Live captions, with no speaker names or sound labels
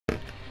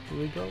Here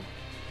we go.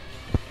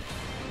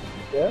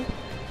 Yeah?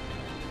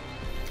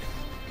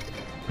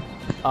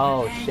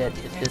 Oh shit,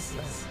 it's this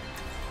one.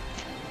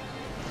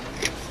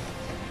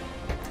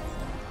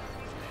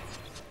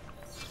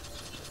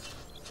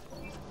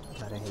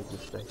 God, I hate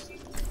this place.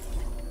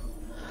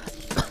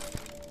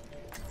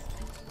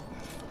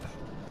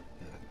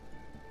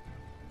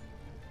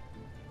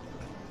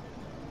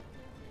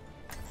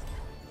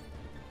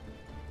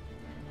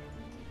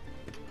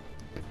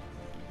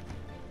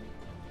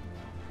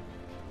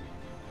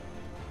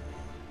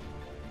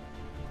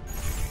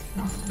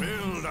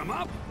 Build them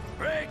up,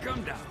 break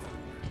them down.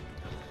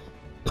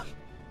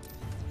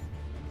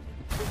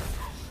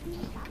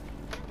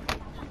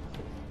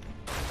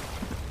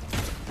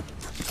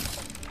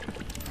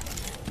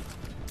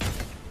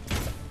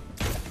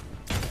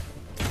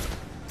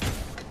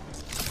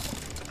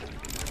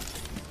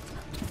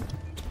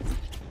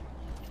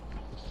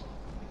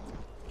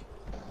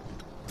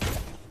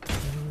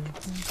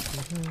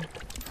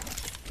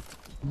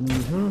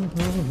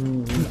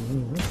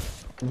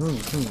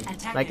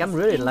 Like I'm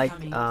really like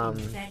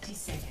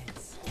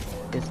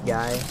this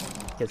guy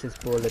because his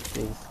bullet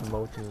is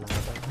molten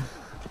lava.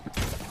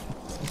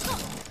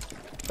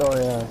 Oh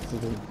yeah, it's a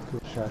good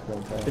shot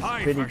right there.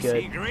 It's pretty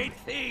good. Great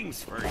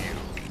things for you.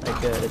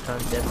 Like the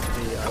concept is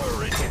pretty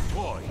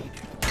Deployed.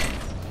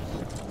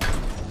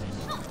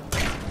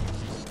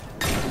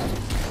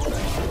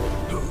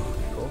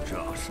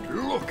 Just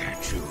look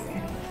at you.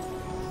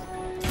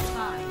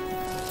 5,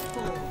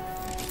 4,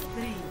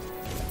 3,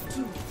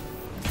 2,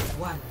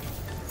 1.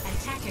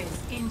 Attackers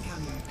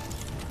incoming.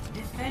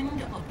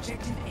 Defend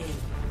objective A.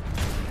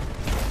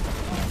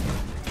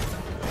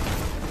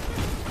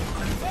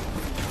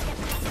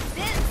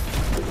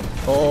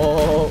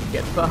 Oh,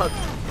 get fucked.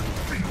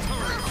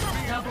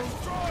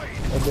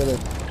 I did it.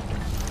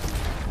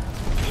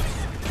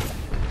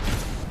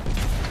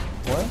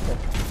 What?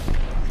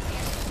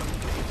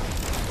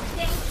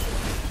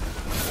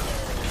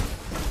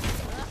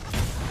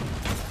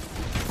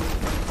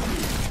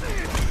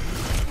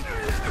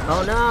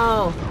 Oh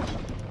no!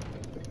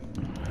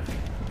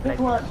 Pick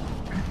one.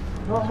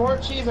 You want more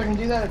cheese? I can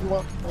do that if you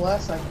want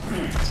less. I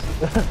can.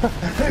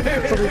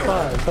 It'll be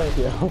fine, thank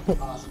you.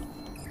 Awesome.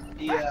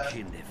 You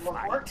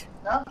want more?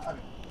 No?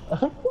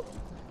 Okay.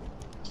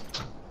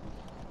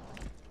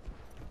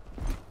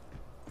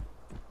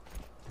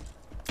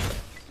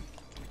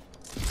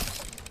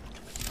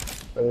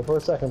 Ready for a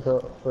second,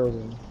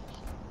 frozen.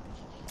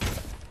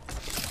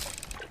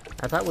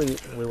 I thought we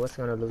was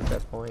gonna lose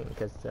that point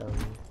because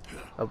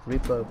of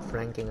Reaper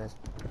flanking us.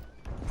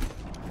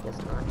 Guess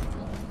not.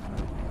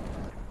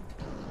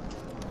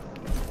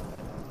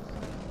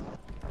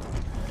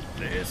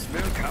 This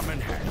will come in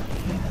handy.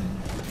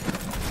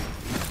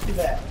 Too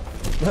bad.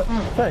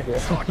 Thank you.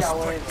 Yeah,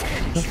 well,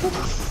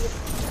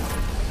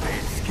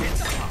 This gets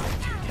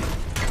started.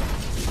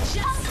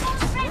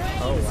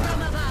 Oh wow.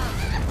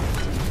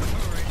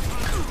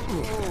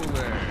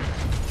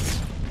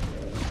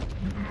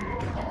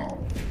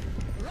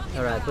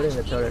 Alright, putting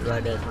the turret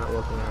right there is not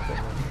working out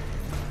that much.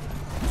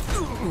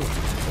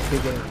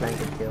 Keep getting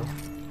flanked and kill.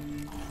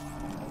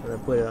 I'm gonna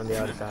put it on the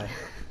other side.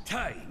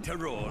 Time to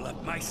roll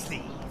up my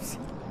sleeves.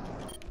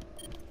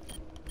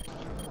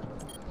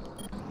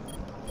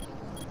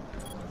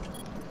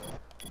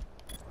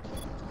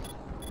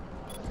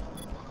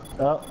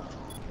 Oh.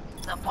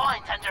 The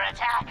point's under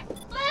attack.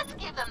 Let's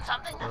give them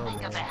something to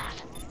think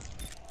about.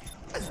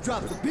 Let's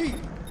drop the beat.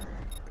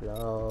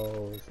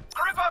 Close.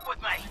 Group up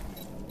with me.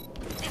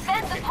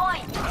 Defend the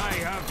point. I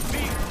have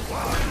big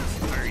ones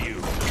for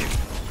you.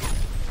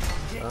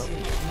 Well,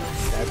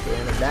 that's the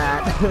end of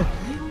that.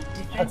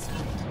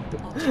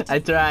 I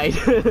tried.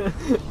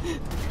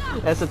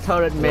 As a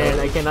turret man,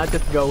 I cannot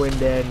just go in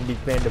there and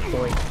defend the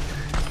point.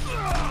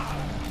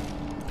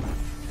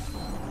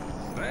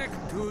 Back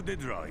to the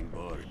drawing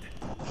board.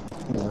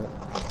 Yeah.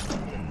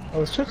 I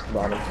was just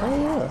about it. Oh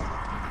yeah.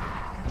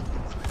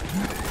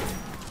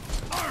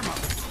 Armor,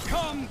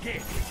 come get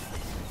it.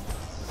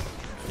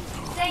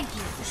 Thank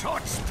you.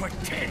 Such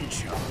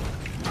potential.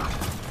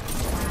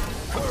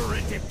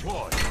 Turret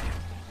deployed.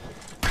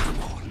 Come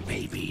on,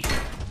 baby.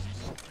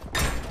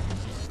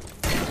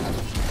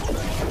 A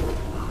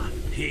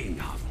thing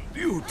of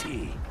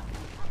beauty.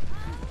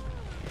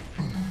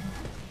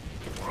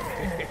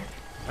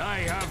 I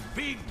have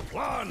big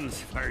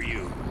plans for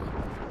you.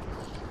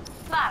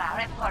 Clara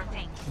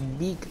reporting.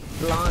 Big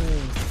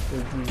plans for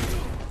you.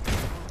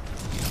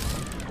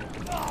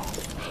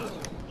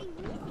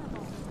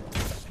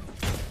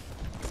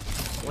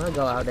 I wanna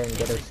go out there and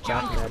get a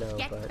scrap metal,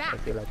 but I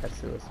feel like that's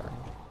suicide.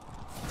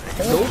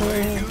 Nope,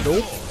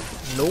 nope,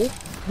 nope.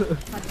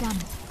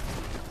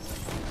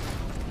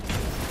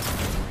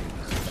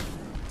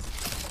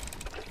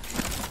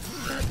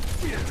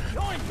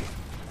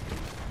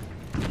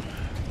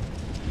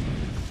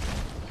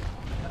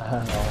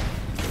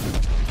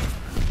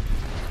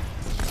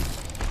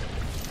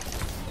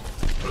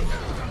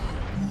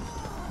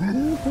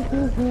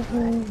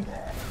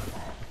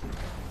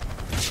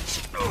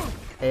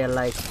 They're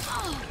like,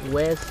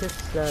 where's his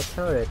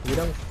turret? We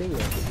don't see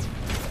it.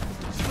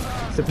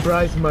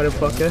 Surprise,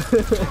 motherfucker.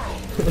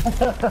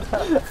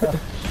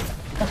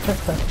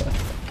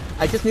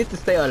 I just need to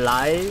stay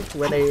alive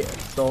when they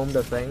storm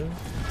the thing.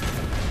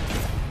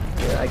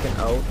 Yeah, I can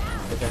ult,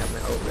 because I have my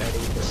ult ready.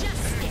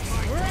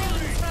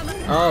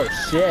 Oh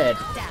shit!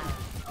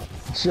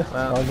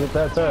 Well, I'll get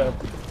that turret.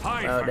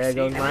 oh, there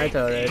goes my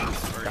turret.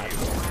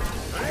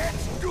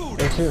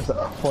 If she was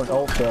for an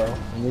ult though,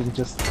 and you could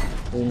just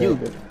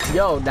remake it.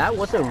 Yo, that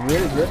was a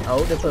really good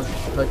ult. There's a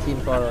 13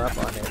 follow up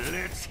on it.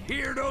 Let's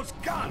hear those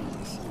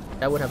guns.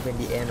 That would have been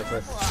the end of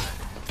us.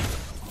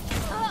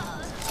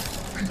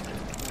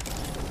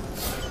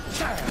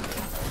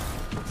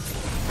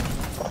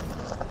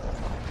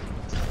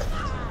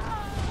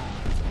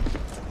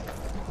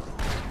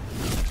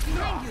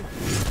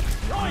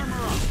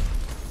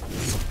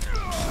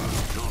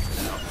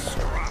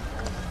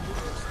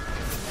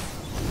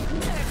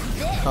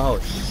 Oh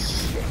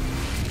shit.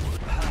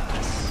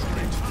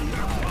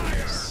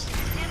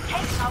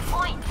 Take no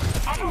point.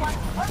 Everyone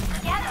work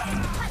together.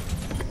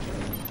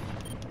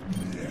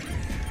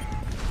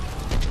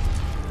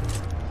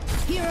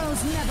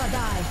 Heroes never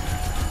die.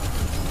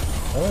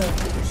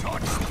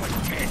 Such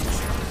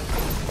potential.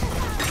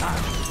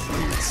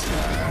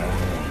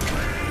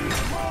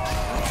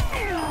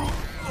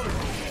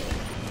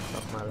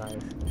 Fuck my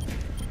life.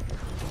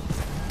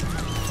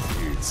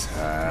 It's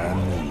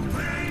happening.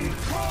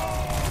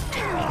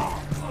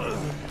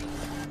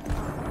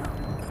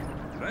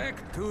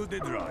 Back to the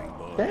drawing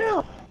board.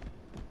 Damn!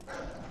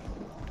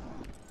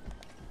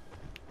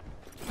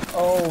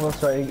 Oh,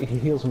 that's right. He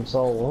heals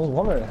himself. I was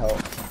wondering how.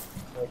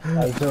 Like,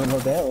 I was doing no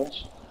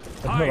damage.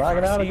 I'm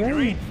rocking out again.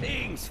 Great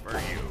things for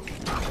you.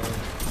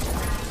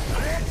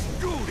 Let's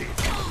do this.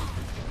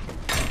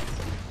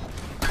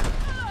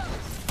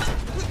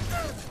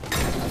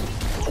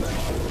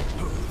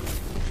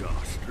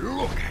 Just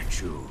look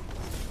at you.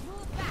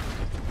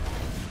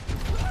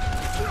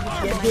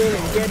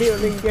 Get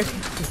healing, get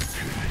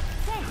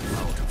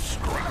Out of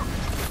scrap.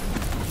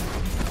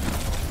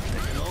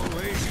 They can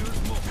always use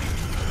more.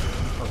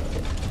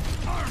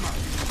 Armor,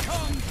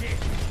 come get.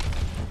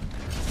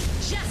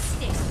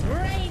 Justice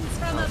reigns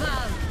from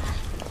above.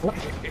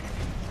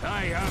 I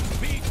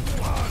have big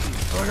one.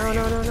 Oh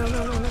no.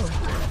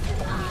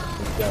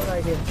 Let's go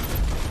right here.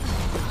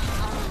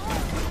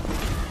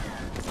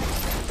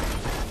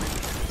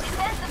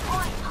 Defend the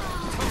point.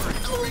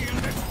 Turrets being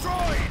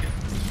destroyed.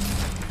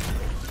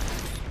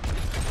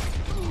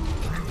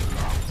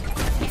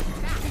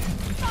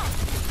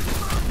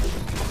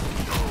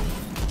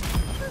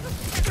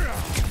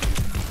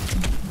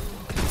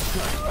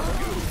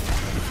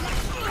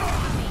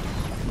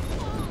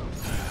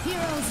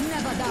 Heroes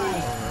never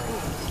die.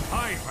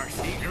 I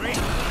foresee great.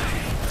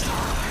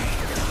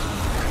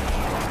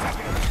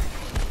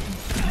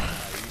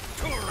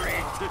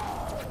 Turret.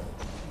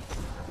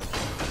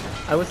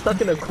 I was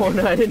stuck in a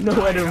corner, I didn't know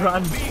where to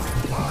run.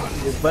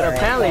 But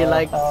apparently,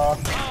 like,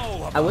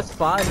 I was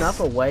far enough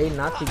away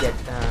not to get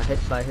hit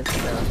by his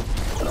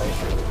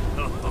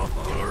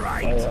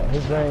Right. Oh, yeah,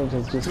 his range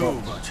is just Too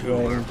not much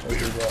humor. range as he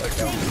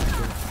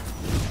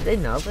goes. They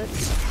nerf it?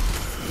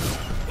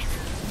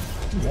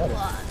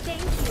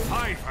 Thank you.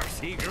 I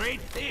foresee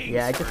great things.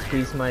 Yeah, I just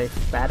squeezed my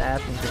fat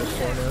ass into the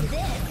corner.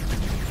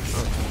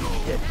 Oh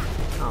shit.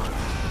 Oh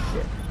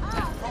shit.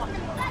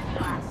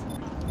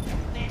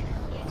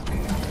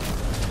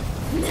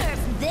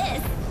 Nerf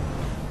this.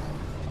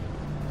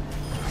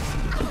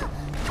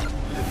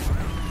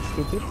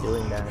 She keeps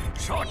doing that.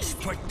 Such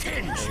And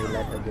potential. we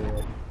let her do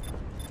it.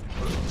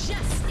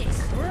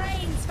 Justice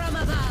reigns from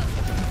above.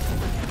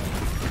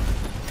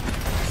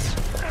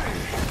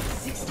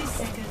 60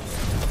 seconds.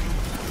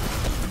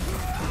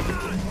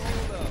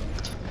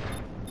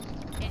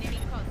 Enemy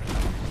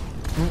contact.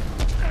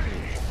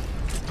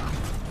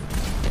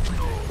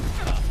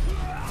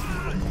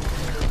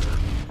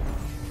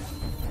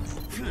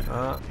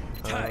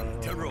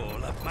 Time to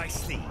roll up my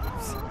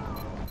sleeves.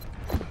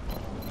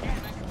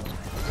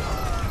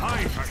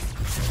 I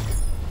foresee.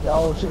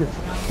 Oh, she could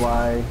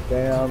fly.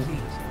 Damn.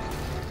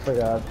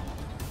 Forgot.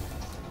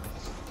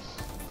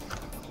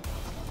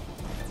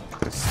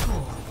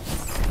 Score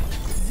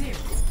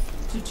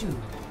 0-2.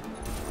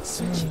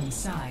 Switching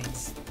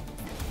sides.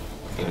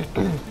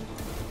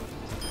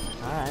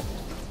 Alright.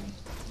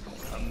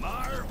 A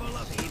marvel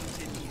of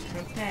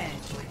engineering. Prepare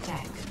to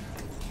attack.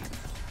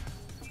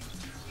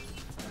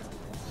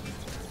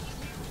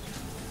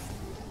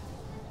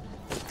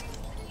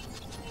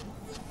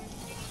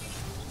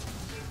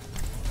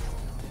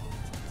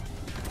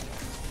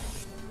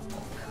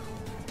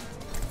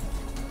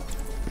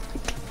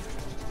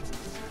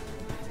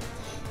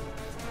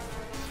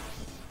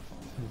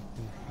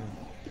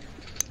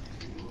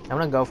 I'm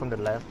gonna go from the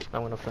left.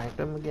 I'm gonna flank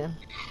them again.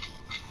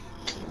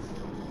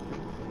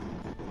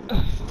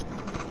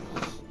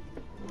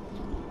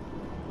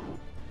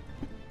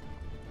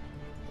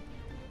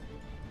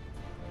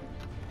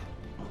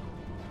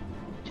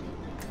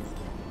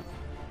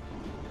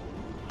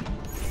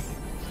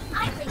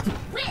 I'm ready to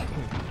win.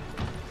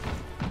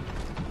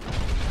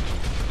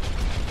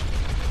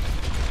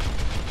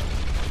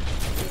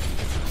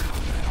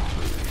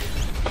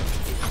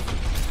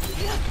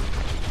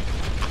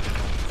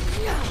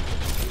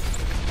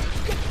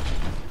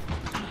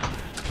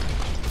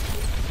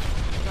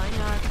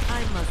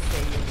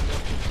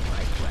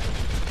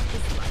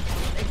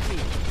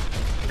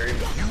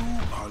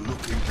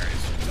 looking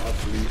as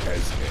lovely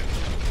as ever.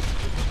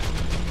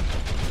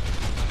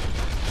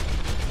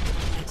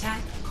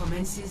 Attack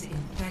commences in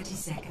 30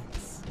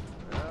 seconds.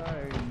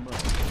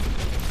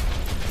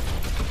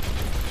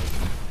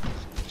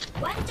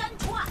 완전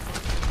좋아.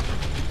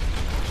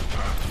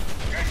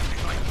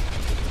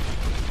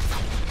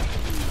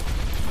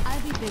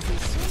 I'll be busy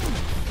soon.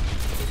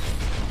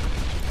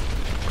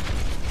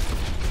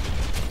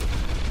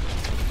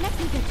 Let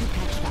me get you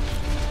patched up.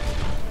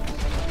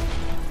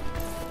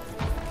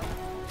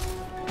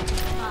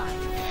 5,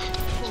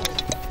 4,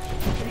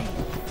 3,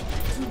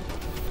 2,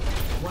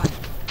 1.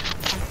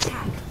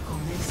 Attack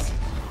commence.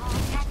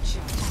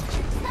 Capture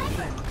object.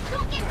 Sniper,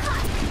 don't get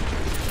caught.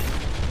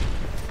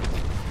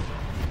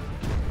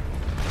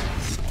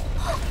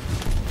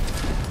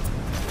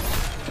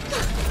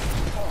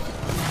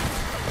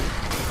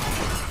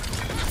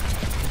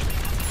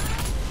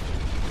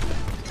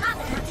 I'm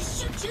gonna have to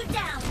shoot you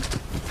down.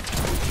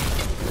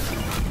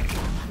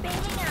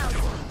 Bailing out.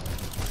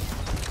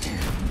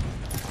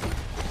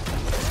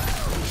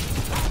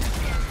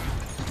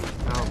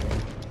 Oh man,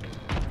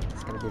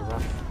 it's gonna be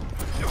rough.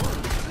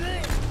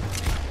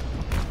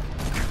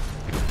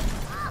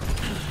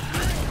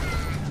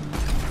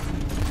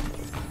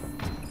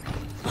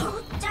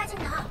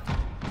 짜증나.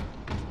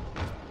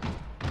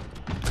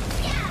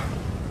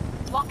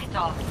 Walk it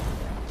off.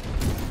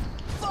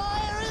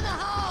 Fire in the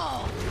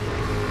hole!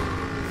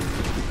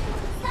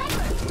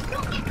 Sniper,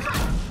 don't get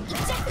caught.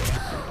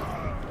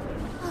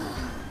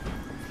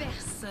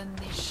 Personne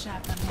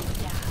n'échappe à mon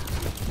regard.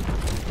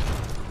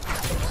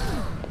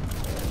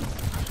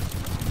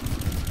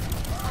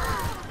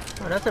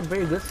 Oh, that's a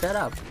pretty good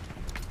setup.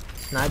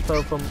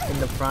 Sniper from in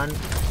the front,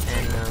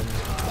 and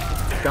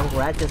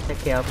Junkrat just take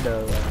care of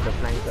the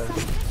flanker.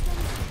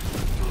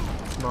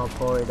 Small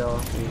corridor,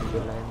 easy to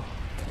land.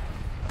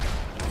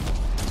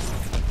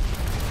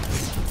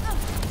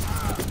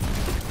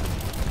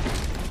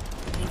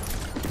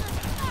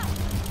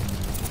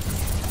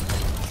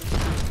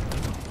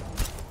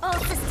 All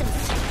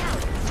systems checked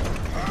out.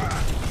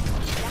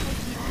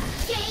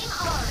 Game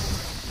on.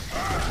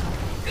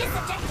 This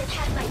objective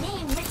has my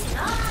name written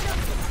all over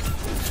it.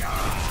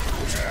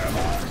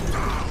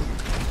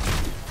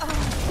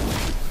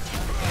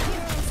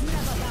 Heroes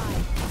never die.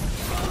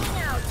 Fading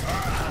out.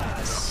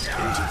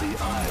 Into the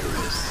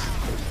iris.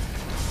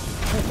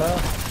 Hey, pal.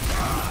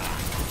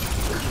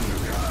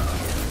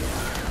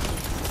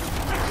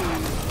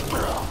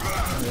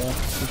 Yeah,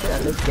 you should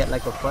at least get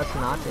like a first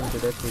notch into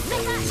this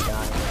before you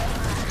die.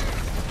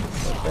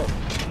 That's it.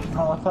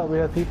 Oh, I thought we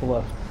had people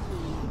left.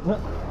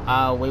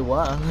 We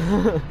were.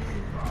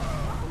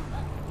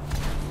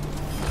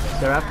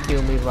 Seraph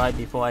killed me right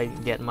before I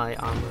get my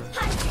armor.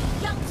 Time to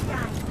young to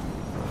die.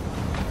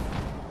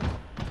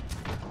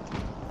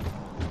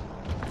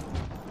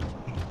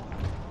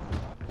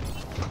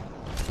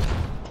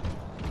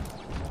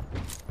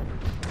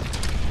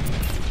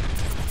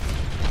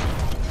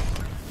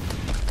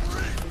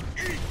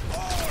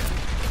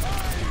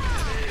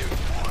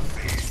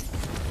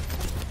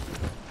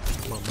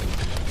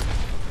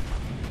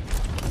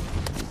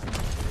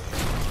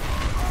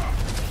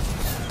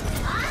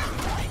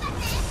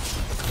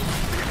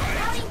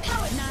 Routing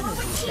power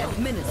forward shield.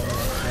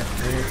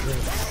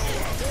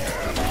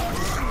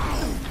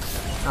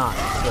 Ah,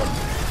 good.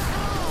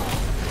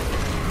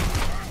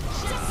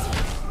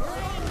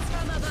 Rains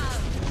from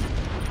above.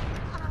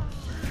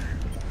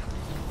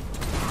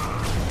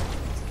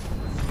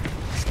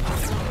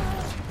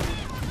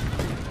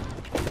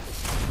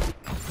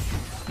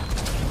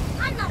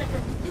 I'm not a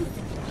good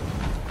loser.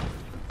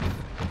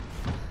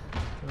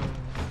 Mm.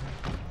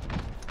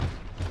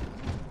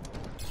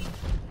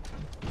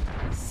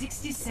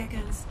 60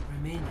 seconds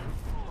remaining.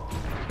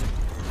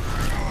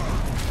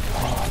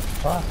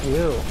 Fuck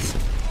you.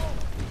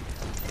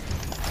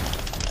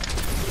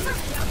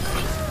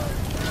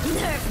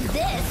 Nerf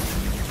this.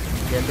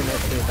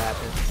 Definitely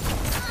happens.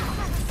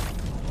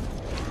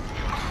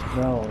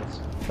 No,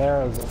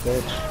 Farrah's a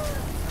bitch.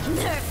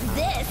 Nerf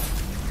this.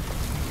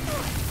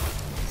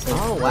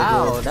 Oh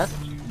wow, that's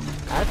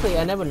actually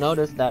I never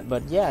noticed that,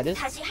 but yeah, this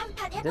다시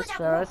한판 this 해보자고.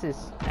 Ferris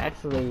is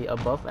actually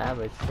above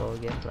average for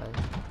gameplay.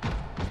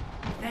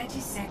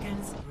 30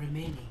 seconds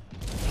remaining.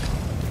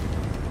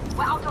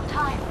 We're out of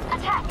time.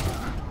 Attack!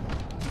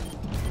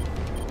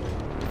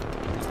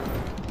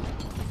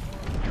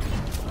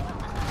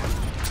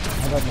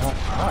 How about not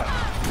hot?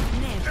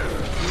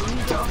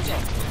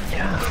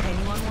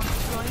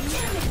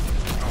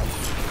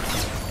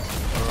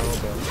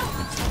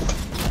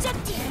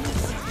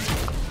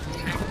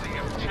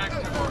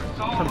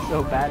 I'm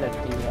so bad at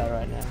PVR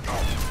right now.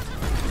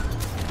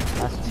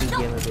 Last two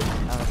games have been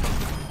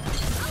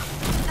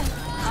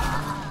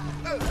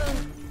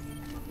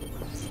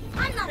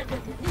I'm not a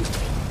good loser.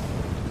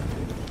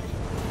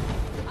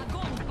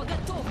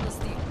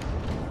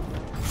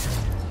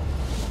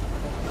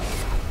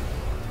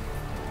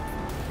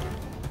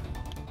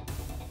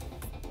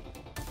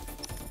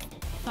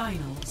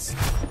 Finals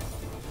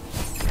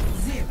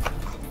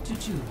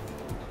 0-2.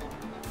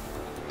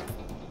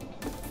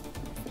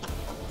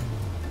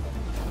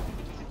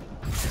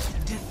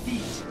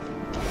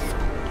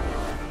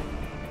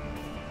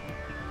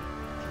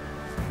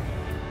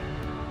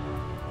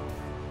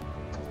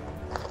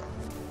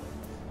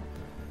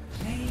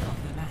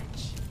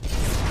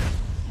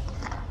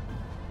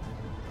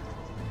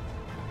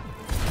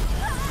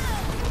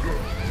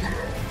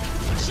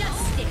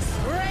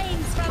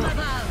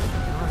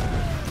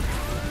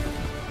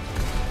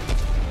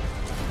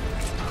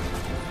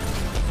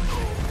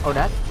 Oh,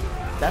 that's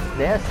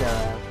there's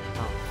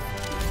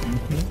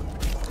oh.